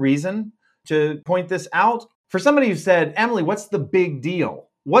primary reason to point this out? For somebody who said, Emily, what's the big deal?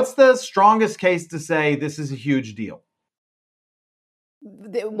 What's the strongest case to say this is a huge deal?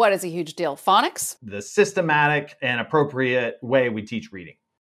 What is a huge deal? Phonics? The systematic and appropriate way we teach reading.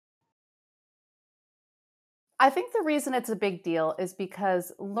 I think the reason it's a big deal is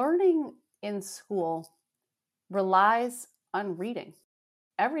because learning in school relies on reading.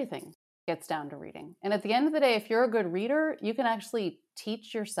 Everything gets down to reading. And at the end of the day, if you're a good reader, you can actually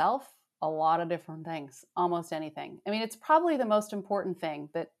teach yourself a lot of different things, almost anything. I mean, it's probably the most important thing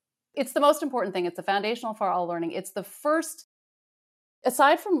it's the foundational for all learning. It's the first,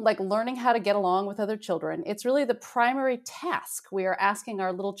 aside from like learning how to get along with other children, it's really the primary task we are asking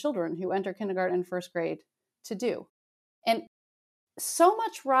our little children who enter kindergarten and first grade to do. And so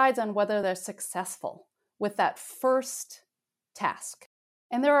much rides on whether they're successful with that first task.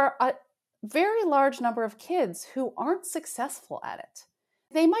 And there are a very large number of kids who aren't successful at it.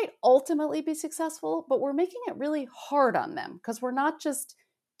 They might ultimately be successful, but we're making it really hard on them because we're not just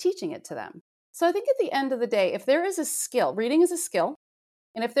teaching it to them. So I think at the end of the day, if there is a skill, reading is a skill,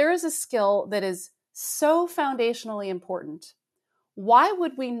 and if there is a skill that is so foundationally important, why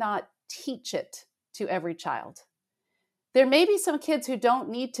would we not teach it to every child? There may be some kids who don't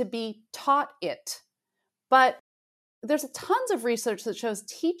need to be taught it, but there's tons of research that shows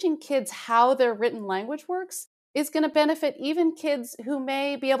teaching kids how their written language works is going to benefit even kids who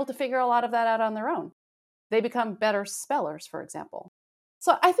may be able to figure a lot of that out on their own. They become better spellers, for example.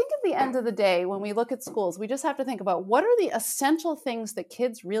 So I think at the end of the day, when we look at schools, we just have to think about what are the essential things that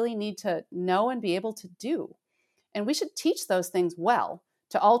kids really need to know and be able to do. And we should teach those things well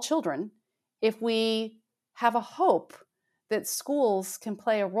to all children if we have a hope that schools can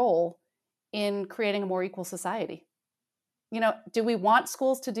play a role in creating a more equal society. Do we want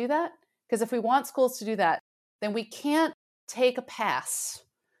schools to do that? Because if we want schools to do that, then we can't take a pass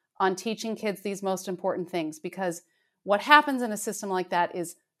on teaching kids these most important things, because what happens in a system like that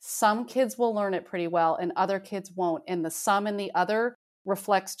is some kids will learn it pretty well and other kids won't. And the sum and the other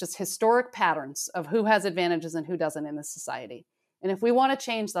reflects just historic patterns of who has advantages and who doesn't in this society. And if we want to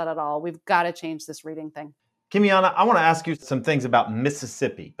change that at all, we've got to change this reading thing. Kymyona, I want to ask you some things about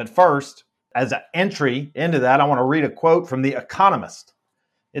Mississippi. But first, as an entry into that, I want to read a quote from The Economist.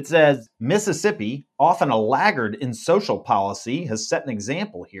 It says, Mississippi, often a laggard in social policy, has set an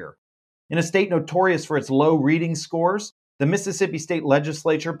example here. In a state notorious for its low reading scores, the Mississippi State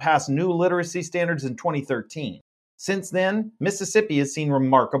Legislature passed new literacy standards in 2013. Since then, Mississippi has seen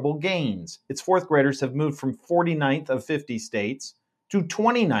remarkable gains. Its fourth graders have moved from 49th of 50 states to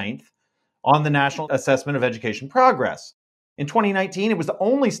 29th on the National Assessment of Education Progress. In 2019, it was the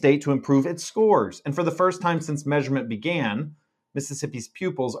only state to improve its scores. And for the first time since measurement began, Mississippi's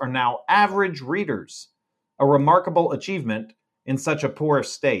pupils are now average readers, a remarkable achievement in such a poor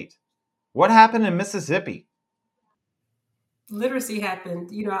state. What happened in Mississippi? Literacy happened.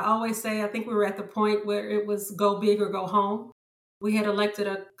 I always say, I think we were at the point where it was go big or go home. We had elected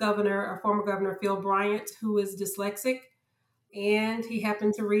a former governor, Phil Bryant, who is dyslexic. And he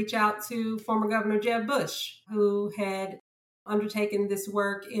happened to reach out to former Governor Jeb Bush, who had undertaken this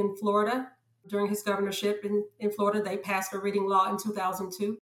work in Florida during his governorship. In Florida, they passed a reading law in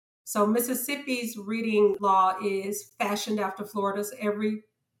 2002. So Mississippi's reading law is fashioned after Florida's, every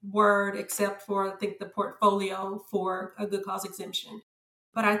word except for, I think, the portfolio for a good cause exemption.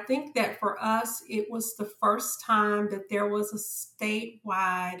 But I think that for us, it was the first time that there was a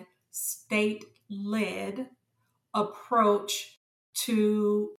statewide, state-led approach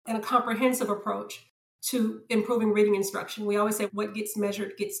to, and a comprehensive approach to improving reading instruction. We always say what gets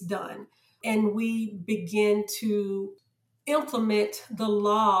measured gets done. And we begin to implement the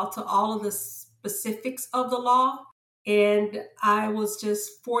law to all of the specifics of the law. And I was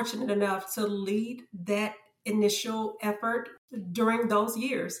just fortunate enough to lead that initial effort during those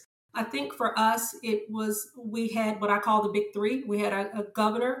years. I think for us, we had what I call the big three. We had a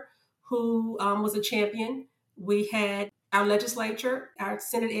governor who was a champion. We had our legislature, our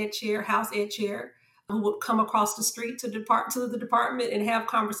Senate Ed Chair, House Ed Chair, who would come across the street to the department and have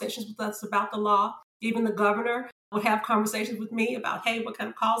conversations with us about the law. Even the governor would have conversations with me about, hey, what kind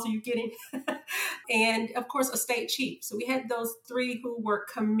of calls are you getting? And of course, a state chief. So we had those three who were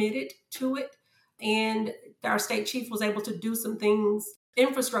committed to it. And our state chief was able to do some things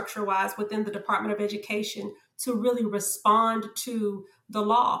infrastructure-wise within the Department of Education to really respond to the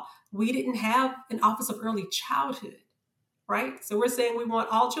law. We didn't have an Office of Early Childhood, right? So we're saying we want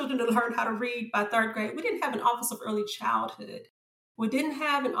all children to learn how to read by third grade. We didn't have an Office of Early Childhood. We didn't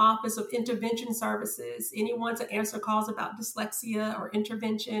have an Office of Intervention Services, anyone to answer calls about dyslexia or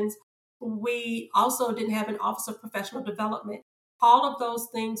interventions. We also didn't have an Office of Professional Development. All of those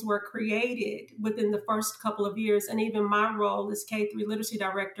things were created within the first couple of years. And even my role as K-3 Literacy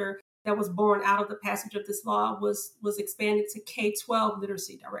Director that was born out of the passage of this law was expanded to K-12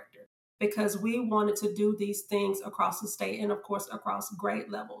 literacy director, because we wanted to do these things across the state and, of course, across grade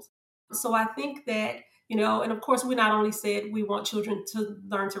levels. So I think that, and of course, we not only said we want children to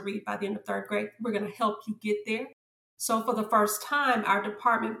learn to read by the end of third grade, we're going to help you get there. So for the first time, our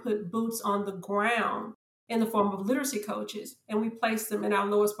department put boots on the ground in the form of literacy coaches, and we placed them in our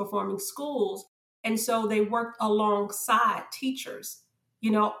lowest performing schools. And so they worked alongside teachers,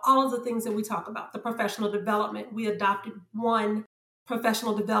 all of the things that we talk about, the professional development. We adopted one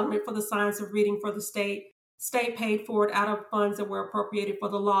professional development for the science of reading for the state. State paid for it out of funds that were appropriated for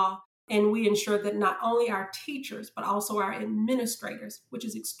the law. And we ensured that not only our teachers, but also our administrators, which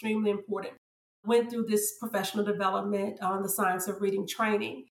is extremely important, went through this professional development on the science of reading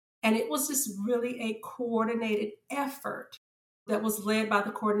training. And it was just really a coordinated effort that was led by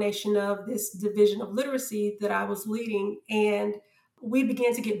the coordination of this division of literacy that I was leading. And we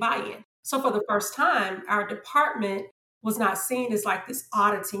began to get buy-in. So for the first time, our department was not seen as like this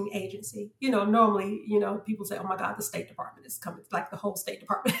auditing agency. Normally, people say, oh my God, the State Department is coming, like the whole State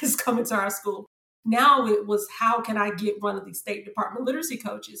Department is coming to our school. Now it was, how can I get one of these State Department literacy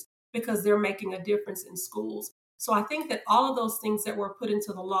coaches? Because they're making a difference in schools. So I think that all of those things that were put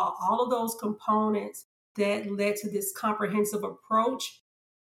into the law, all of those components that led to this comprehensive approach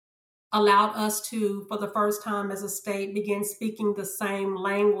allowed us to, for the first time as a state, begin speaking the same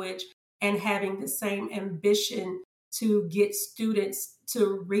language and having the same ambition to get students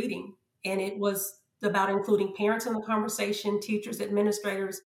to reading. And it was about including parents in the conversation, teachers,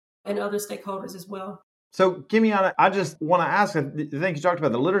 administrators, and other stakeholders as well. So, Kymyona, I just want to ask, I think you talked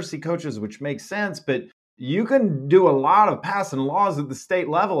about the literacy coaches, which makes sense, but you can do a lot of passing laws at the state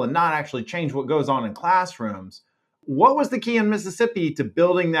level and not actually change what goes on in classrooms. What was the key in Mississippi to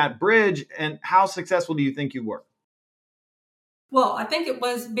building that bridge, and how successful do you think you were? Well, I think it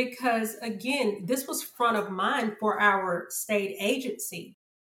was because, again, this was front of mind for our state agency,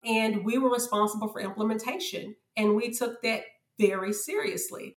 and we were responsible for implementation, and we took that very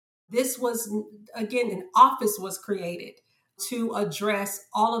seriously. This was, again, an office was created to address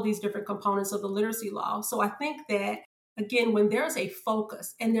all of these different components of the literacy law. So I think that, again, when there's a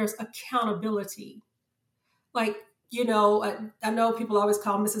focus and there's accountability, like, I know people always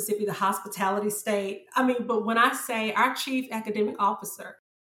call Mississippi the hospitality state. But when I say our chief academic officer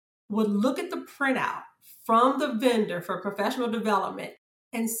would look at the printout from the vendor for professional development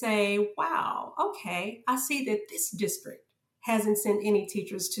and say, wow, okay, I see that this district hasn't sent any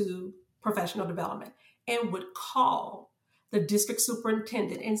teachers to professional development, and would call the district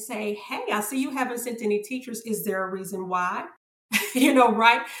superintendent and say, hey, I see you haven't sent any teachers. Is there a reason why?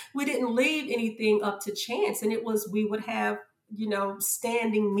 Right? We didn't leave anything up to chance. And we would have,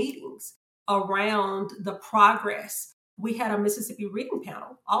 standing meetings around the progress. We had a Mississippi reading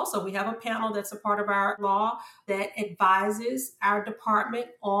panel. Also, we have a panel that's a part of our law that advises our department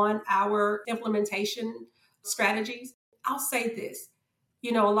on our implementation strategies. I'll say this,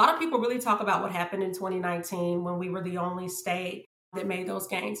 a lot of people really talk about what happened in 2019 when we were the only state that made those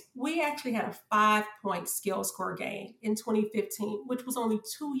gains. We actually had a 5-point skill score gain in 2015, which was only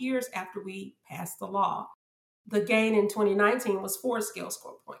 2 years after we passed the law. The gain in 2019 was 4 skill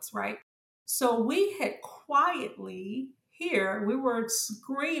score points, right? So we had quietly here, we were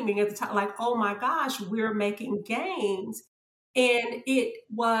screaming at the top, like, oh my gosh, we're making gains. And it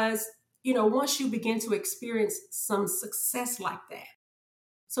was, once you begin to experience some success like that,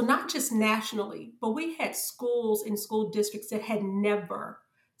 so not just nationally, but we had schools and school districts that had never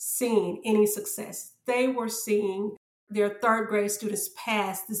seen any success. They were seeing their third grade students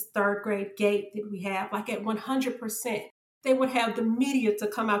pass this third grade gate that we have, like at 100%. They would have the media to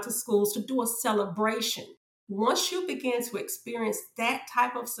come out to schools to do a celebration. Once you begin to experience that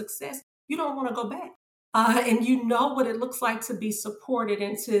type of success, you don't want to go back. And you know what it looks like to be supported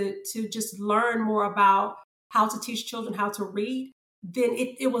and to just learn more about how to teach children how to read. Then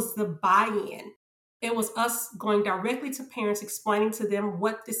it was the buy-in. It was us going directly to parents, explaining to them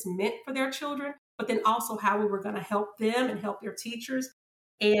what this meant for their children, but then also how we were going to help them and help their teachers.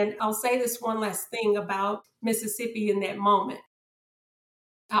 And I'll say this one last thing about Mississippi in that moment.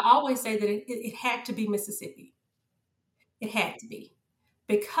 I always say that it had to be Mississippi. It had to be,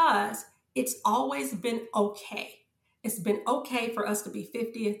 because it's always been okay. It's been okay for us to be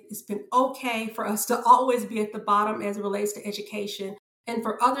 50th. It's been okay for us to always be at the bottom as it relates to education. And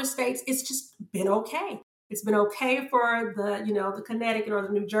for other states, it's just been okay. It's been okay for the Connecticut or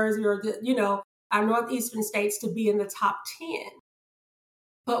the New Jersey or our northeastern states to be in the top 10.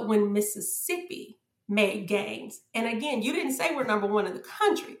 But when Mississippi made gains, and again, you didn't say we're number one in the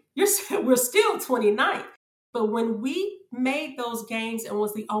country. You're saying we're still 29th. But when we made those gains and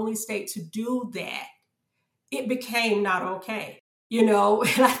was the only state to do that, it became not okay, and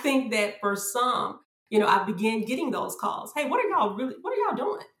I think that for some, I began getting those calls. Hey, what are y'all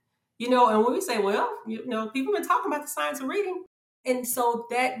doing? And when we say, well, people have been talking about the science of reading. And so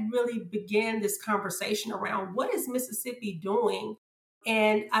that really began this conversation around what is Mississippi doing?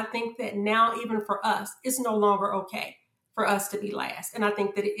 And I think that now, even for us, it's no longer okay for us to be last. And I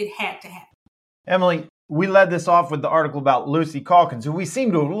think that it had to happen. Emily, we led this off with the article about Lucy Calkins, who we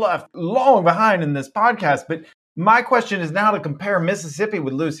seem to have left long behind in this podcast. But my question is now to compare Mississippi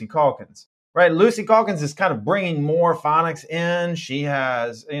with Lucy Calkins, right? Lucy Calkins is kind of bringing more phonics in. She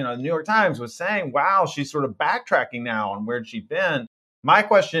has, the New York Times was saying, wow, she's sort of backtracking now on where she'd been. My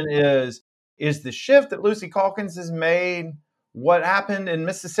question is the shift that Lucy Calkins has made what happened in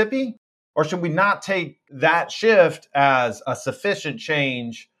Mississippi? Or should we not take that shift as a sufficient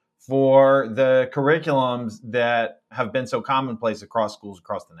change for the curriculums that have been so commonplace across schools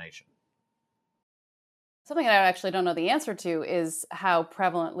across the nation? Something that I actually don't know the answer to is how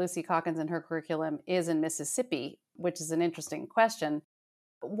prevalent Lucy Calkins and her curriculum is in Mississippi, which is an interesting question.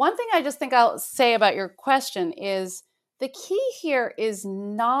 One thing I just think I'll say about your question is the key here is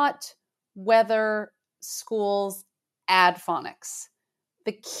not whether schools add phonics.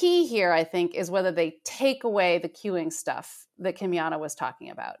 The key here, I think, is whether they take away the cueing stuff that Kymyona was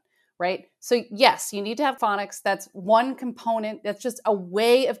talking about, right? So yes, you need to have phonics. That's one component. That's just a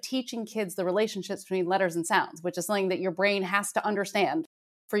way of teaching kids the relationships between letters and sounds, which is something that your brain has to understand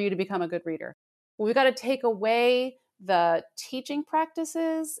for you to become a good reader. But we've got to take away the teaching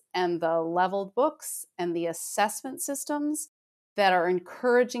practices and the leveled books and the assessment systems that are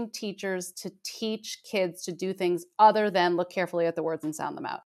encouraging teachers to teach kids to do things other than look carefully at the words and sound them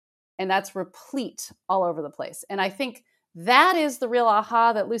out. And that's replete all over the place. And I think that is the real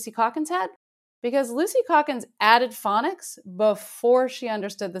aha that Lucy Calkins had, because Lucy Calkins added phonics before she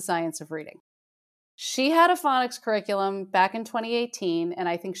understood the science of reading. She had a phonics curriculum back in 2018, and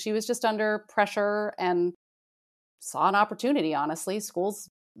I think she was just under pressure and saw an opportunity, honestly. Schools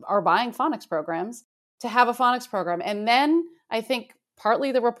are buying phonics programs to have a phonics program. And then I think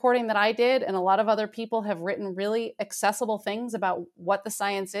partly the reporting that I did and a lot of other people have written really accessible things about what the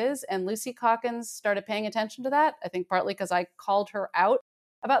science is. And Lucy Calkins started paying attention to that. I think partly because I called her out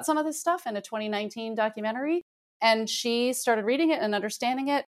about some of this stuff in a 2019 documentary. And she started reading it and understanding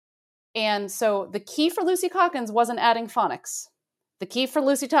it. And so the key for Lucy Calkins wasn't adding phonics. The key for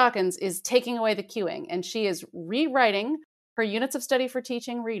Lucy Calkins is taking away the cueing. And she is rewriting her units of study for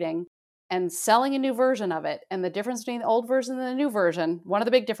teaching reading and selling a new version of it. And the difference between the old version and the new version, one of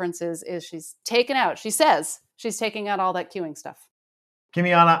the big differences is she's taken out, she says she's taking out all that cueing stuff.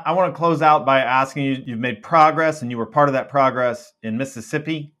 Kymyona, I want to close out by asking you, you've made progress and you were part of that progress in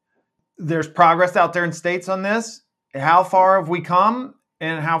Mississippi. There's progress out there in states on this. How far have we come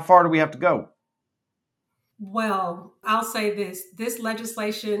and how far do we have to go? Well, I'll say this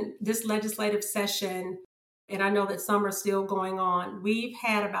legislative session, and I know that some are still going on, we've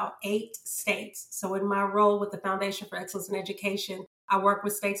had about 8 states. So in my role with the Foundation for Excellence in Education, I work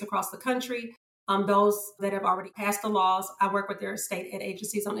with states across the country. Those that have already passed the laws, I work with their state ed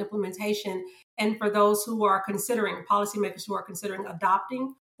agencies on implementation. And for those who are considering, policymakers who are considering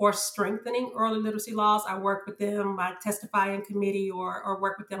adopting or strengthening early literacy laws, I work with them, I testify in committee or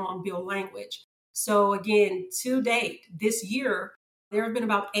work with them on bill language. So again, to date, this year, there have been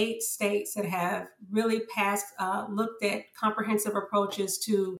about 8 states that have really looked at comprehensive approaches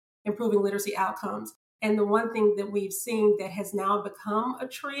to improving literacy outcomes. And the one thing that we've seen that has now become a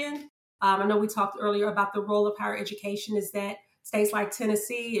trend, I know we talked earlier about the role of higher education, is that states like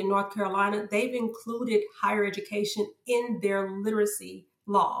Tennessee and North Carolina, they've included higher education in their literacy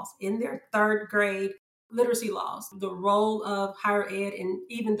laws, in their 3rd grade literacy laws. The role of higher ed and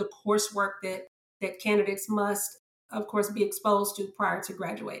even the coursework that candidates must, of course, be exposed to prior to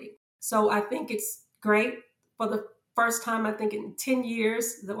graduating. So I think it's great. For the first time, I think in 10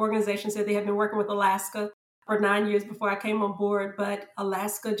 years, the organization said they had been working with Alaska for 9 years before I came on board, but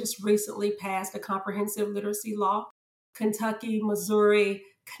Alaska just recently passed a comprehensive literacy law. Kentucky, Missouri,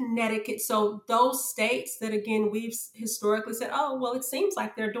 Connecticut. So those states that, again, we've historically said, oh, well, it seems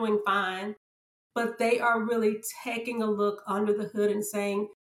like they're doing fine, but they are really taking a look under the hood and saying,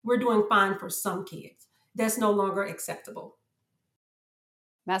 we're doing fine for some kids. That's no longer acceptable.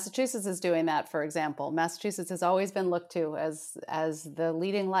 Massachusetts is doing that, for example. Massachusetts has always been looked to as the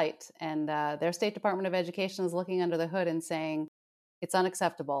leading light, and their State Department of Education is looking under the hood and saying it's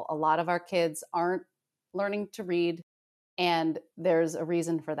unacceptable. A lot of our kids aren't learning to read, and there's a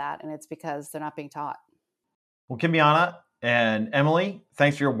reason for that, and it's because they're not being taught. Well, Kymyona and Emily,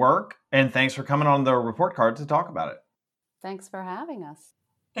 thanks for your work, and thanks for coming on the report card to talk about it. Thanks for having us.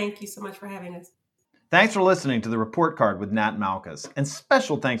 Thank you so much for having us. Thanks for listening to the Report Card with Nat Malkus, and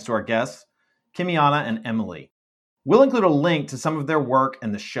special thanks to our guests, Kymyona and Emily. We'll include a link to some of their work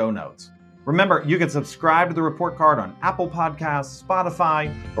in the show notes. Remember, you can subscribe to the Report Card on Apple Podcasts,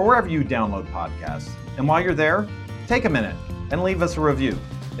 Spotify, or wherever you download podcasts. And while you're there, take a minute and leave us a review.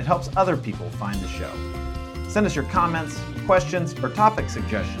 It helps other people find the show. Send us your comments, questions, or topic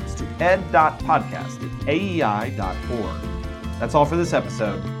suggestions to ed.podcast@aei.org. That's all for this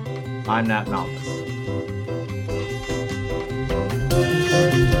episode. I'm Nat Malkus.